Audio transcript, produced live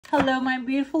Hello, my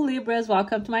beautiful Libras.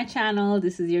 Welcome to my channel.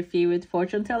 This is your favorite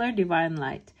fortune teller, Divine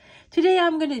Light. Today,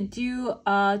 I'm going to do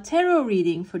a tarot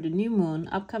reading for the new moon,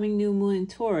 upcoming new moon in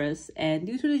Taurus. And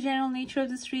due to the general nature of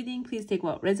this reading, please take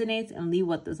what resonates and leave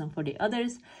what doesn't for the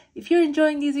others. If you're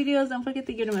enjoying these videos, don't forget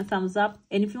to give them a thumbs up.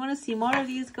 And if you want to see more of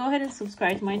these, go ahead and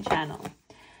subscribe to my channel.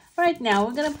 Right now,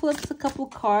 we're going to pull up a couple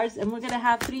cards and we're going to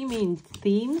have three main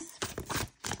themes.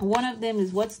 One of them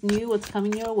is what's new, what's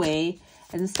coming your way.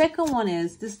 And the second one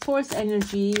is this Taurus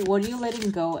energy, what are you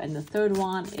letting go? And the third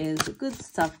one is the good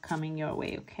stuff coming your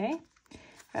way, okay?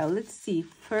 All right, let's see.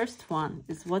 First one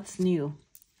is what's new.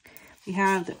 We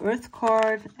have the Earth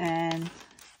card and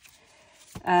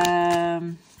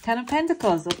Ten of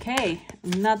Pentacles, okay.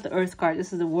 Not the Earth card,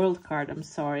 this is the World card, I'm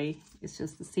sorry. It's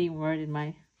just the same word in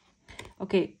my...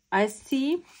 Okay, I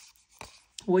see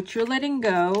what you're letting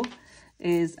go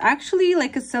is actually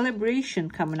like a celebration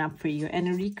coming up for you and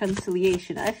a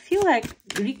reconciliation. I feel like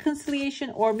reconciliation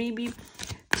or maybe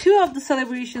two of the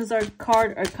celebrations are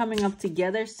coming up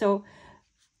together. So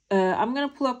I'm going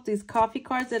to pull up these coffee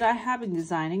cards that I have been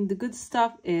designing. The good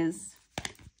stuff is,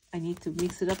 I need to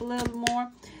mix it up a little more.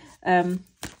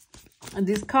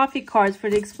 These coffee cards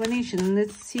for the explanation. And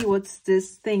let's see what's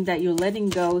this thing that you're letting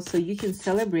go so you can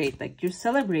celebrate. Like you're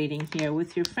celebrating here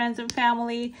with your friends and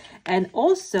family. And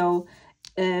also...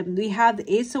 we have the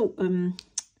Ace of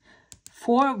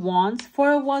Four of Wands.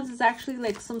 Four of Wands is actually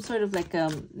like some sort of like a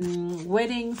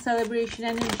wedding celebration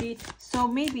energy. So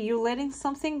maybe you're letting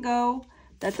something go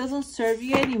that doesn't serve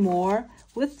you anymore.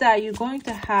 With that, you're going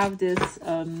to have this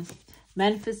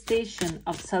manifestation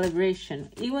of celebration.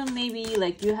 Even maybe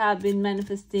like you have been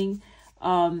manifesting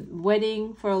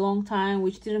wedding for a long time,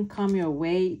 which didn't come your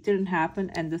way. It didn't happen.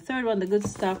 And the third one, the good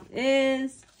stuff,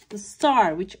 is the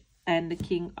Star, which and the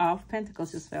King of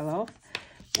Pentacles just fell off.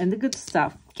 And the good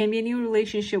stuff can be a new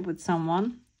relationship with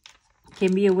someone,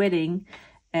 can be a wedding.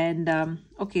 And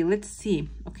okay, let's see.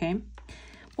 Okay,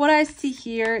 what I see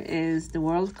here is the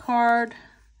World card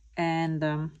and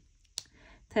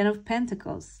Ten of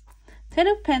Pentacles. Ten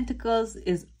of Pentacles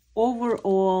is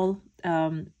overall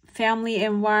family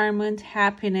environment,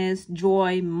 happiness,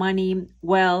 joy, money,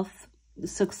 wealth,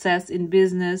 success in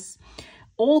business,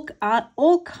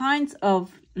 all kinds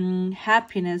of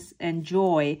happiness and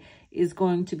joy is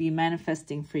going to be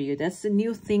manifesting for you. That's the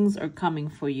new things are coming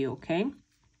for you, okay?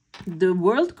 The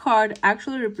World card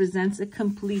actually represents a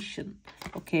completion,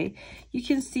 okay? You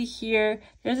can see here,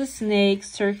 there's a snake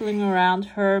circling around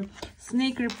her.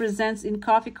 Snake represents, in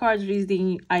coffee cards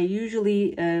reading, I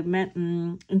usually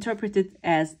interpret it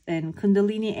as an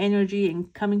Kundalini energy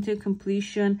and coming to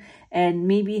completion, and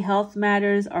maybe health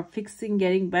matters are fixing,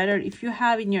 getting better. If you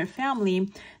have in your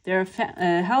family, there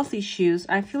are health issues,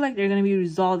 I feel like they're going to be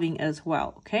resolving as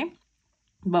well, okay?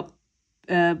 But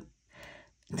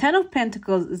Ten of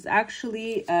Pentacles is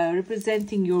actually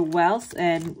representing your wealth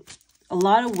and a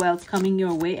lot of wealth coming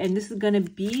your way. And this is going to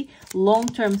be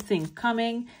long-term thing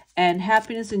coming and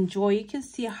happiness and joy. You can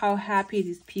see how happy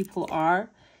these people are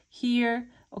here.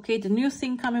 Okay, the new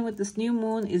thing coming with this new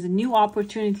moon is new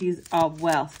opportunities of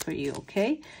wealth for you.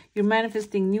 Okay, you're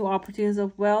manifesting new opportunities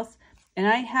of wealth. And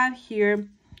I have here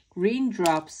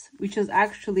raindrops, which is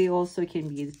actually also can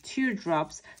be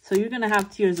teardrops. So you're going to have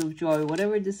tears of joy.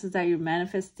 Whatever this is that you're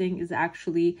manifesting is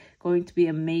actually going to be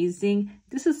amazing.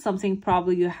 This is something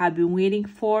probably you have been waiting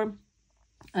for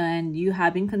and you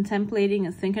have been contemplating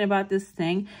and thinking about this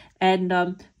thing. And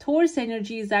Taurus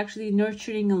energy is actually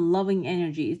nurturing and loving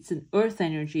energy. It's an earth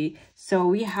energy. So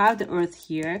we have the earth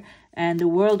here and the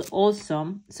world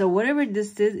also. So whatever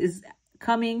this is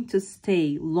coming to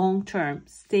stay long term,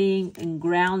 staying and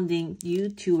grounding you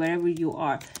to wherever you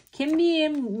are. Can be a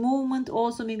movement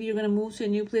also. Maybe you're going to move to a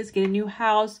new place, get a new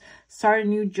house, start a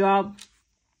new job.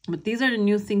 But these are the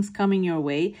new things coming your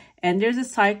way. And there's a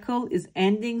cycle is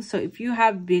ending. So if you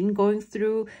have been going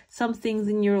through some things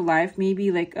in your life,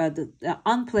 maybe like the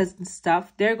unpleasant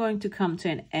stuff, they're going to come to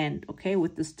an end, okay,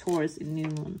 with this Taurus in new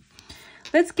moon.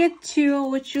 Let's get to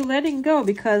what you're letting go,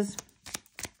 because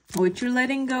what you're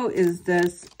letting go is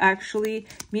this. Actually,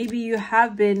 maybe you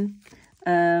have been,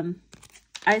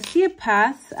 I see a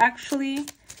path, actually.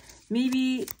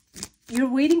 Maybe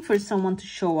you're waiting for someone to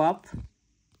show up.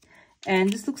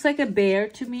 And this looks like a bear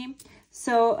to me.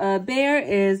 So a bear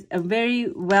is a very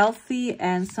wealthy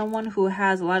and someone who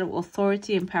has a lot of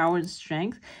authority and power and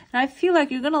strength. And I feel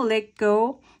like you're going to let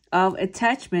go of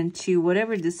attachment to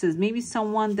whatever this is. Maybe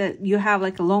someone that you have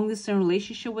like a long distance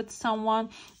relationship with someone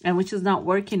and which is not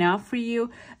working out for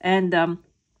you. And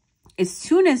as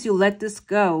soon as you let this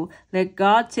go, let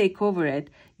God take over it,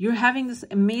 you're having this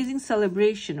amazing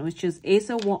celebration, which is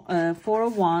Ace of Four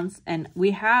of Wands, and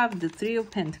we have the Three of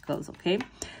Pentacles, okay?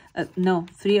 No,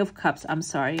 Three of Cups. I'm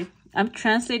sorry. I'm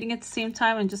translating at the same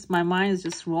time and just my mind is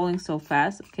just rolling so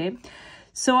fast. Okay.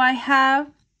 So I have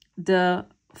the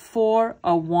Four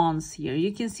of Wands here.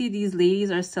 You can see these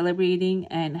ladies are celebrating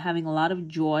and having a lot of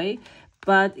joy.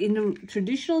 But in the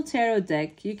traditional tarot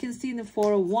deck, you can see in the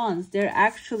Four of Wands, they're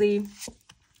actually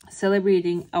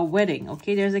celebrating a wedding.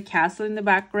 Okay, there's a castle in the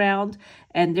background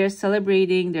and they're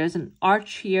celebrating. There's an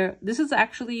arch here. This is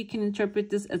actually, you can interpret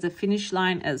this as a finish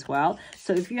line as well.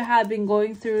 So if you have been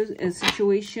going through a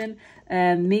situation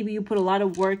and maybe you put a lot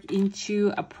of work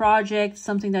into a project,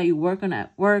 something that you work on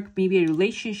at work, maybe a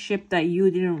relationship that you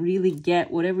didn't really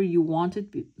get whatever you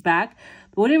wanted back,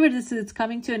 but whatever this is, it's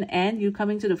coming to an end. You're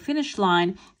coming to the finish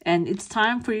line and it's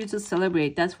time for you to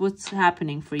celebrate. That's what's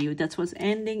happening for you. That's what's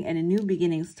ending and a new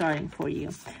beginning starting for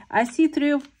you. I see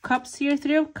Three of Cups here.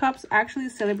 Three of Cups actually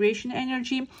celebration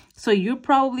energy. So you're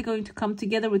probably going to come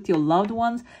together with your loved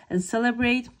ones and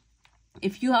celebrate.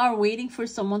 If you are waiting for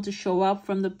someone to show up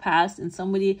from the past and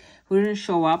somebody who didn't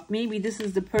show up, maybe this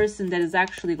is the person that is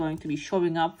actually going to be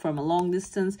showing up from a long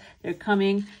distance. They're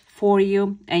coming for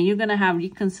you and you're going to have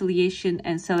reconciliation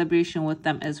and celebration with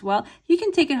them as well. You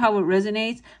can take it how it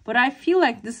resonates, but I feel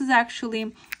like this is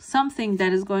actually something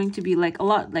that is going to be like a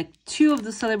lot, like two of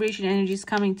the celebration energies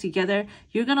coming together.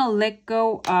 You're going to let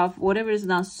go of whatever is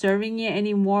not serving you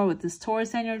anymore with this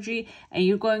Taurus energy, and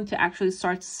you're going to actually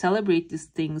start to celebrate these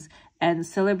things and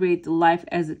celebrate the life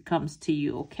as it comes to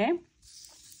you. Okay.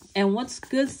 And what's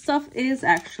good stuff is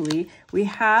actually we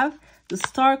have the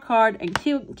Star card and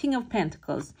King of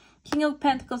Pentacles. King of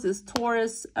Pentacles is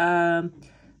Taurus,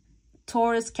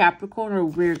 Taurus, Capricorn, or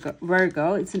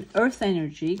Virgo. It's an earth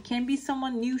energy. Can be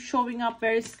someone new showing up,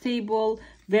 very stable,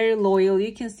 very loyal.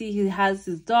 You can see he has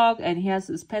his dog and he has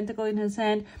his pentacle in his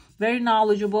hand. Very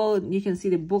knowledgeable. You can see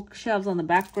the bookshelves on the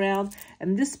background.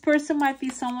 And this person might be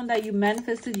someone that you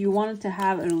manifested. You wanted to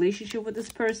have a relationship with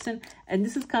this person. And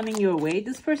this is coming your way.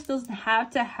 This person doesn't have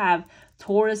to have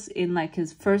Taurus in like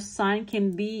his first sign.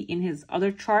 Can be in his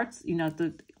other charts, you know,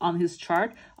 on his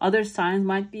chart. Other signs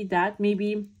might be that.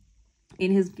 Maybe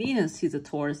in his Venus, he's a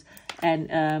Taurus.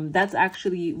 And that's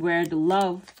actually where the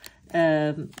love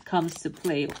comes to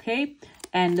play, okay?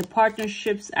 And the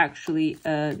partnerships actually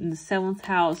in the seventh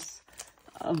house,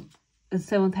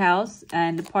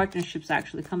 and the partnerships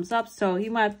actually comes up. So he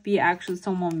might be actually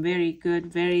someone very good,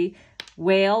 very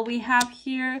well. We have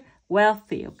here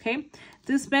wealthy, okay?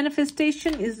 This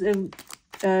manifestation is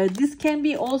this can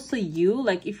be also you,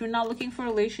 like if you're not looking for a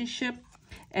relationship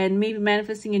and maybe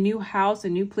manifesting a new house, a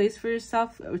new place for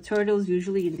yourself. Turtles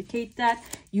usually indicate that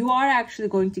you are actually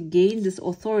going to gain this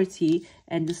authority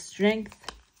and the strength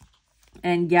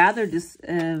and gather this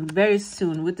very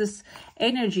soon with this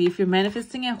energy. If you're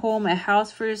manifesting a home, a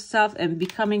house for yourself and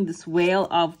becoming this whale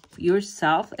of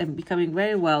yourself and becoming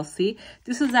very wealthy,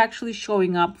 this is actually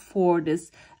showing up for this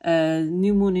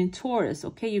new moon in Taurus.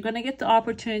 Okay, you're gonna get the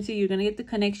opportunity, you're gonna get the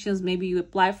connections. Maybe you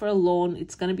apply for a loan,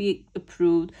 it's gonna be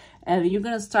approved, and you're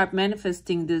gonna start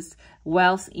manifesting this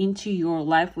wealth into your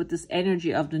life with this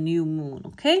energy of the new moon.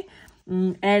 Okay.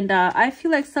 And I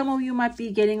feel like some of you might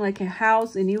be getting like a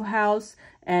house, a new house,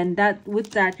 and that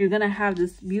with that you're gonna have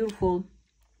this beautiful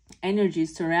energy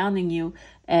surrounding you,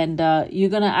 and you're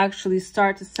gonna actually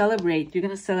start to celebrate. You're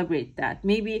gonna celebrate that.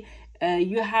 Maybe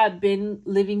you have been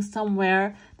living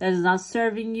somewhere that is not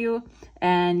serving you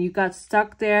and you got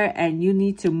stuck there and you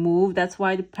need to move. That's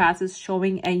why the path is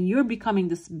showing, and you're becoming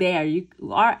this bear. You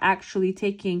are actually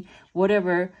taking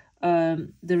whatever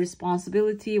the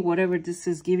responsibility, whatever this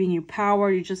is giving you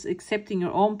power. You're just accepting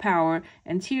your own power,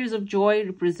 and tears of joy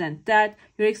represent that.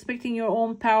 You're expecting your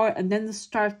own power, and then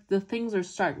the things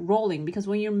start rolling, because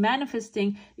when you're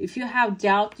manifesting, if you have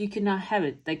doubt, you cannot have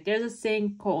it. Like there's a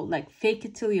saying called like fake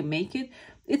it till you make it.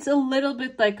 It's a little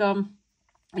bit like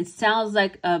it sounds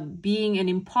like being an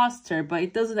imposter, but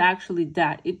it doesn't actually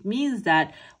that. It means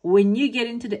that when you get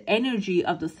into the energy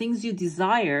of the things you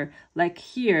desire, like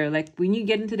here, like when you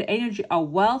get into the energy of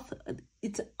wealth,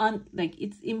 it's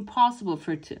impossible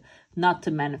for it to not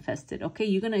to manifest it. Okay,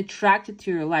 you're gonna attract it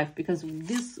to your life, because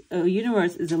this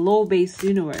universe is a low-based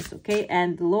universe. Okay,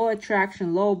 and low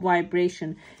attraction, low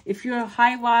vibration. If you're a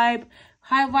high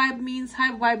vibe means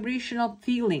high vibrational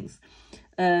feelings.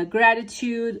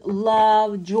 Gratitude,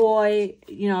 love, joy,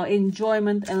 you know,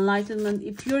 enjoyment, enlightenment.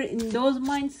 If you're in those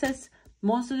mindsets,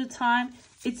 most of the time,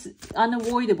 it's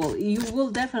unavoidable. You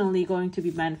will definitely going to be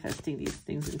manifesting these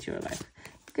things into your life.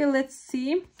 Okay, let's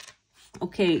see.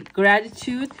 Okay,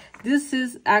 gratitude. This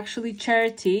is actually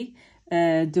charity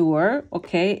doer.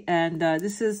 Okay, and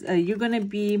this is you're gonna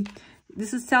be.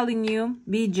 This is telling you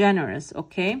be generous.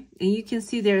 Okay, and you can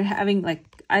see they're having like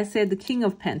I said the King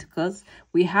of Pentacles.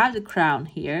 We have the Crown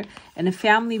here, and a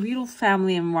family, beautiful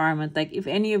family environment. Like if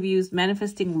any of you is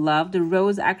manifesting love, the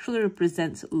rose actually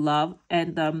represents love,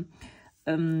 and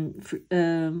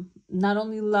not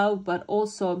only love but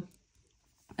also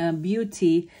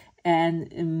beauty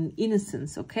and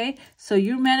innocence. Okay, so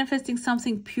you're manifesting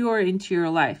something pure into your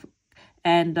life.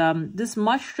 And this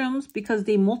mushrooms, because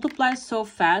they multiply so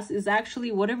fast, is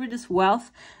actually whatever this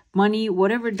wealth, money,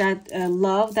 whatever that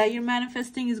love that you're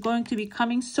manifesting is going to be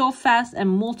coming so fast and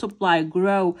multiply,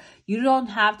 grow. You don't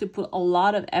have to put a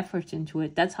lot of effort into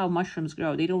it. That's how mushrooms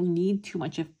grow. They don't need too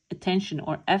much attention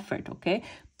or effort, okay?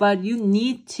 But you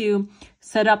need to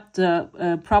set up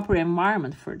the proper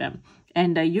environment for them.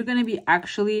 And you're going to be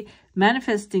actually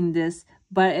manifesting this.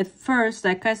 But at first,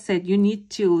 like I said, you need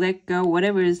to let go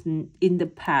whatever is in the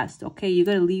past, okay? You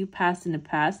got to leave past in the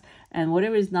past, and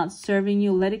whatever is not serving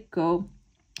you, let it go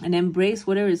and embrace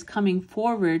whatever is coming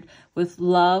forward with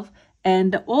love.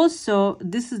 And also,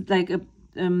 this is like a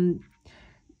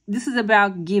this is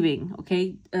about giving,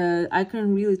 okay? I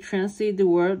couldn't really translate the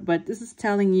word, but this is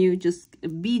telling you just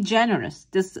be generous.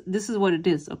 This is what it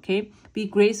is, okay? Be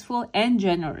graceful and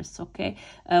generous, okay?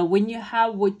 When you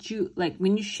have what you, like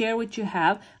when you share what you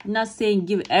have, I'm not saying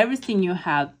give everything you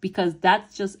have, because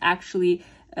that's just actually,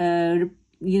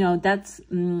 you know, that's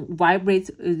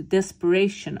vibrates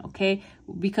desperation, okay?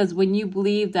 Because when you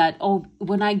believe that, oh,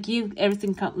 when I give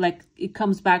everything, like it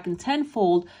comes back in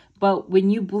tenfold, but when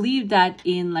you believe that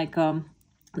in like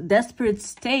desperate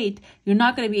state, you're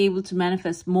not going to be able to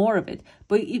manifest more of it.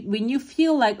 But when you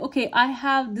feel like, okay, I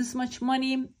have this much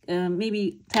money,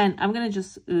 maybe 10, I'm going to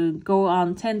just go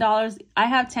on $10. I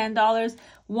have $10,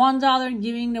 $1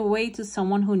 giving away to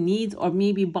someone who needs, or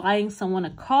maybe buying someone a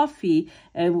coffee,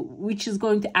 which is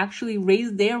going to actually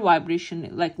raise their vibration.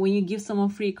 Like when you give someone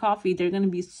free coffee, they're going to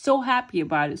be so happy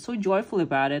about it, so joyful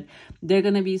about it. They're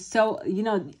going to be so, you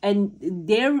know, and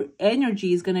their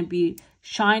energy is going to be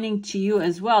shining to you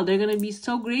as well. They're going to be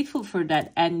so grateful for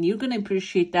that, and you're going to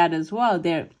appreciate that as well,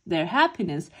 their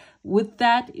happiness. With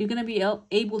that, you're going to be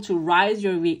able to rise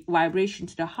your vibration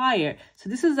to the higher. So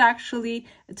this is actually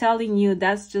telling you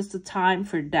that's just the time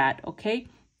for that, okay?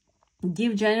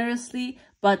 Give generously,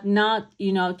 but not,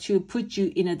 you know, to put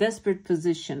you in a desperate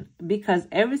position, because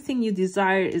everything you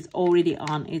desire is already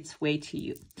on its way to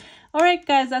you. All right,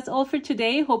 guys, that's all for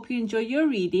today. Hope you enjoy your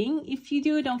reading. If you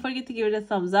do, don't forget to give it a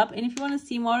thumbs up. And if you want to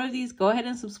see more of these, go ahead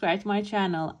and subscribe to my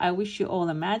channel. I wish you all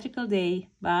a magical day.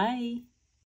 Bye.